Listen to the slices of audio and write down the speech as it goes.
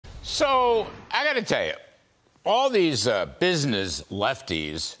So I got to tell you, all these business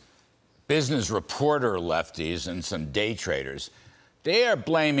lefties, business reporter lefties, and some day traders, they are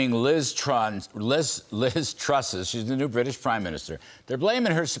blaming Liz Truss, she's the new British Prime Minister. They're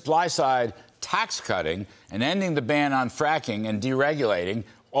blaming her supply-side tax cutting and ending the ban on fracking and deregulating,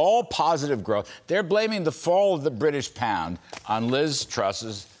 all positive growth. They're blaming the fall of the British pound on Liz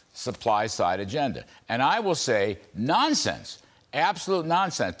Truss's supply-side agenda. And I will say nonsense, absolute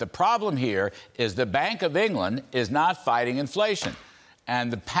nonsense. The problem here is the Bank of England is not fighting inflation.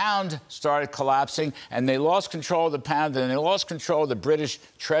 And the pound started collapsing, and they lost control of the pound, and they lost control of the British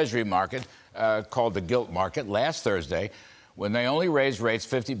Treasury market, called the gilt market, last Thursday, when they only raised rates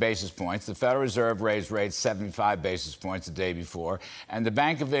 50 basis points. The Federal Reserve raised rates 75 basis points the day before. And the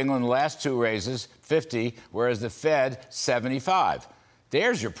Bank of England, the last two raises, 50, whereas the Fed, 75.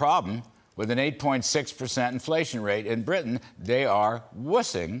 There's your problem. With an 8.6% inflation rate in Britain, they are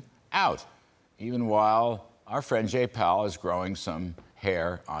wussing out, even while our friend Jay Powell is growing some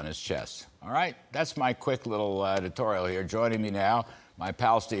hair on his chest. All right, that's my quick little editorial here. Joining me now, my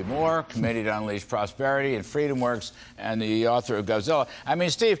pal Steve Moore, Committee to Unleash Prosperity, and FreedomWorks, and the author of Godzilla. I mean,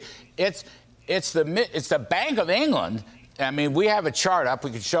 Steve, it's the Bank of England. I mean, we have a chart up.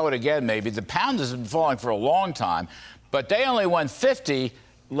 We could show it again, maybe. The pound has been falling for a long time, but they only went 50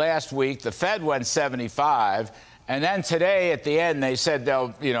 last week. The Fed went 75. And then today, at the end, they said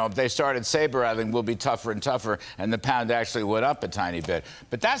they started saber-rattling, will be tougher and tougher, and the pound actually went up a tiny bit.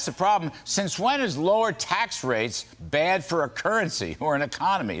 But that's the problem. Since when is lower tax rates bad for a currency or an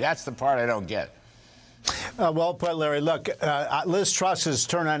economy? That's the part I don't get. Well put, Larry. Look, Liz Truss is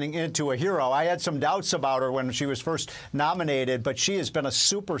turning into a hero. I had some doubts about her when she was first nominated, but she has been a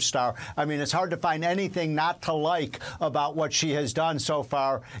superstar. I mean, it's hard to find anything not to like about what she has done so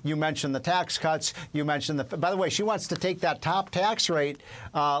far. You mentioned the tax cuts. You mentioned by the way, she wants to take that top tax rate,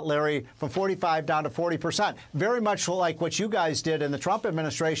 Larry, from 45 down to 40%. Very much like what you guys did in the Trump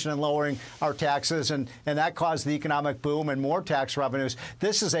administration in lowering our taxes, and that caused the economic boom and more tax revenues.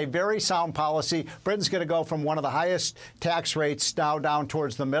 This is a very sound policy. Britain's going to go from one of the highest tax rates now down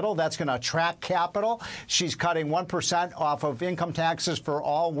towards the middle. That's going to attract capital. She's cutting 1% off of income taxes for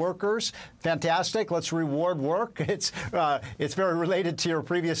all workers. Fantastic. Let's reward work. It's very related to your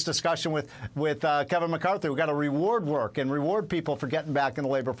previous discussion with Kevin McCarthy. We've got to reward work and reward people for getting back in the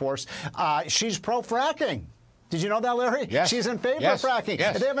labor force. She's pro-fracking. Did you know that, Larry? Yes. She's in favor of fracking.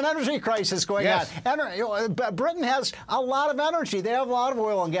 Yes. They have an energy crisis going on. Britain has a lot of energy. They have a lot of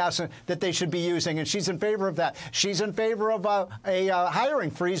oil and gas that they should be using, and she's in favor of that. She's in favor of a hiring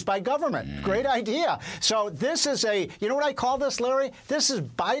freeze by government. Great idea. So this is you know what I call this, Larry? This is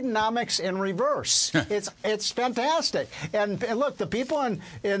Bidenomics in reverse. It's fantastic. And look, the people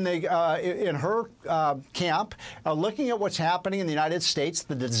in her camp are looking at what's happening in the United States,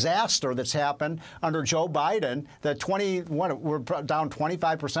 the disaster that's happened under Joe Biden. We're down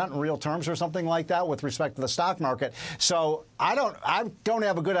 25% in real terms or something like that with respect to the stock market. So I don't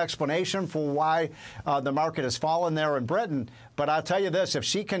have a good explanation for why the market has fallen there in Britain. But I'll tell you this, if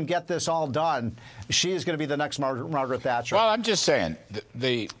she can get this all done, she is going to be the next Margaret Thatcher. Well, I'm just saying,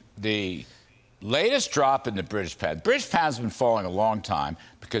 the latest drop in the British pound's been falling a long time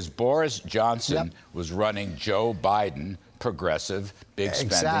because Boris Johnson was running Joe Biden progressive, big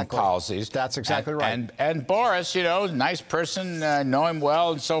spending policies. That's exactly right. And Boris, nice person, know him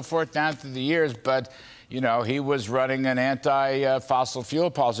well and so forth down through the years, but, he was running an anti-fossil fuel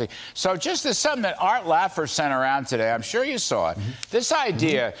policy. So just as something that Art Laffer sent around today, I'm sure you saw it, this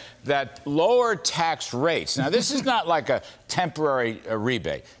idea that lower tax rates, now this is not like a temporary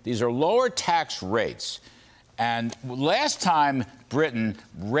rebate. These are lower tax rates. And last time Britain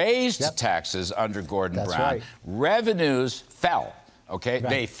raised taxes under Gordon Brown, revenues fell. Okay,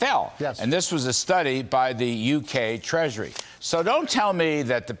 they fell. Yes. And this was a study by the UK Treasury. So don't tell me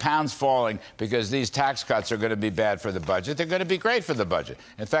that the pound's falling because these tax cuts are going to be bad for the budget. They're going to be great for the budget.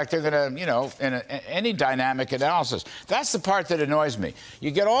 In fact, they're going to, in any dynamic analysis. That's the part that annoys me.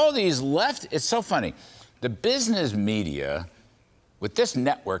 You get all these it's so funny. The business media, with this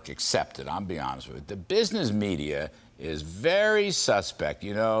network accepted, I'll be honest with you, the business media is very suspect.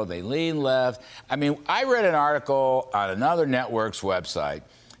 They lean left. I mean, I read an article on another network's website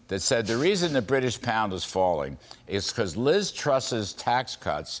that said the reason the British pound is falling is because Liz Truss's tax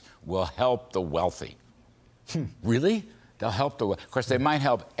cuts will help the wealthy. Really? They'll help the wealthy. Of course, they might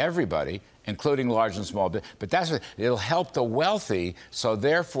help everybody, including large and small business, but it'll help the wealthy, so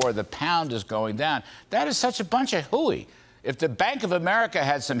therefore the pound is going down. That is such a bunch of hooey. If the Bank of America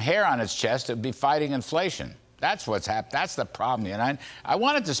had some hair on its chest, it would be fighting inflation. That's what's happened. That's the problem. And I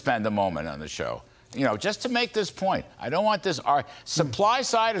wanted to spend a moment on the show just to make this point. I don't want this. Our supply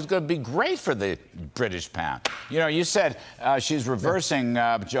side is going to be great for the British pound. You said she's reversing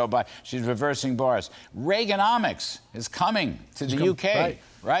Joe Biden. She's reversing Boris. Reaganomics is coming to the UK,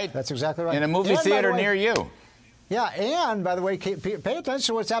 right? That's exactly right. In a movie theater near you. Yeah, and by the way, pay attention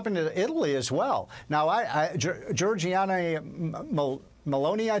to what's happening to Italy as well. Now, Giorgiana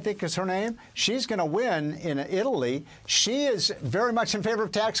Meloni, I think is her name. She's going to win in Italy. She is very much in favor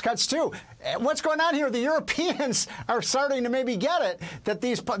of tax cuts, too. What's going on here? The Europeans are starting to maybe get it, that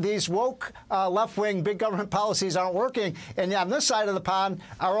these woke left-wing big government policies aren't working. And on this side of the pond,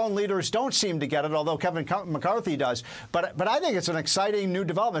 our own leaders don't seem to get it, although Kevin McCarthy does. But I think it's an exciting new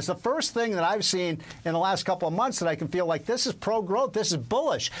development. It's the first thing that I've seen in the last couple of months that I can feel like this is pro-growth. This is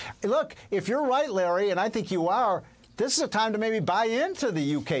bullish. Look, if you're right, Larry, and I think you are, this is a time to maybe buy into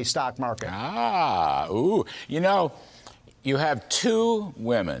the UK stock market. You have two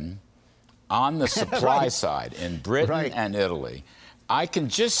women on the supply side in Britain and Italy. I can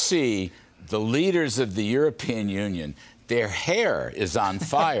just see the leaders of the European Union. Their hair is on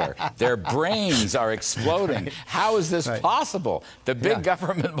fire. Their brains are exploding. How is this possible? The big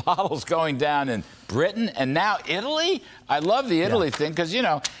government models going down in Britain and now Italy? I love the Italy thing because,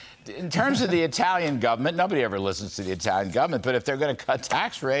 in terms of the Italian government, nobody ever listens to the Italian government. But if they're going to cut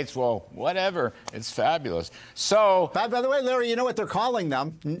tax rates, well, whatever. It's fabulous. So, by the way, Larry, you know what they're calling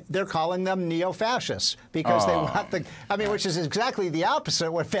them? They're calling them neo-fascists because they want which is exactly the opposite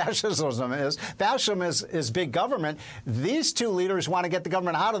of what fascism is. Fascism is big government. These two leaders want to get the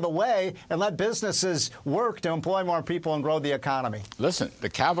government out of the way and let businesses work to employ more people and grow the economy. Listen, the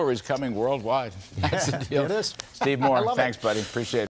cavalry's coming worldwide. That's the deal. It is. Steve Moore, thanks, buddy. Appreciate it.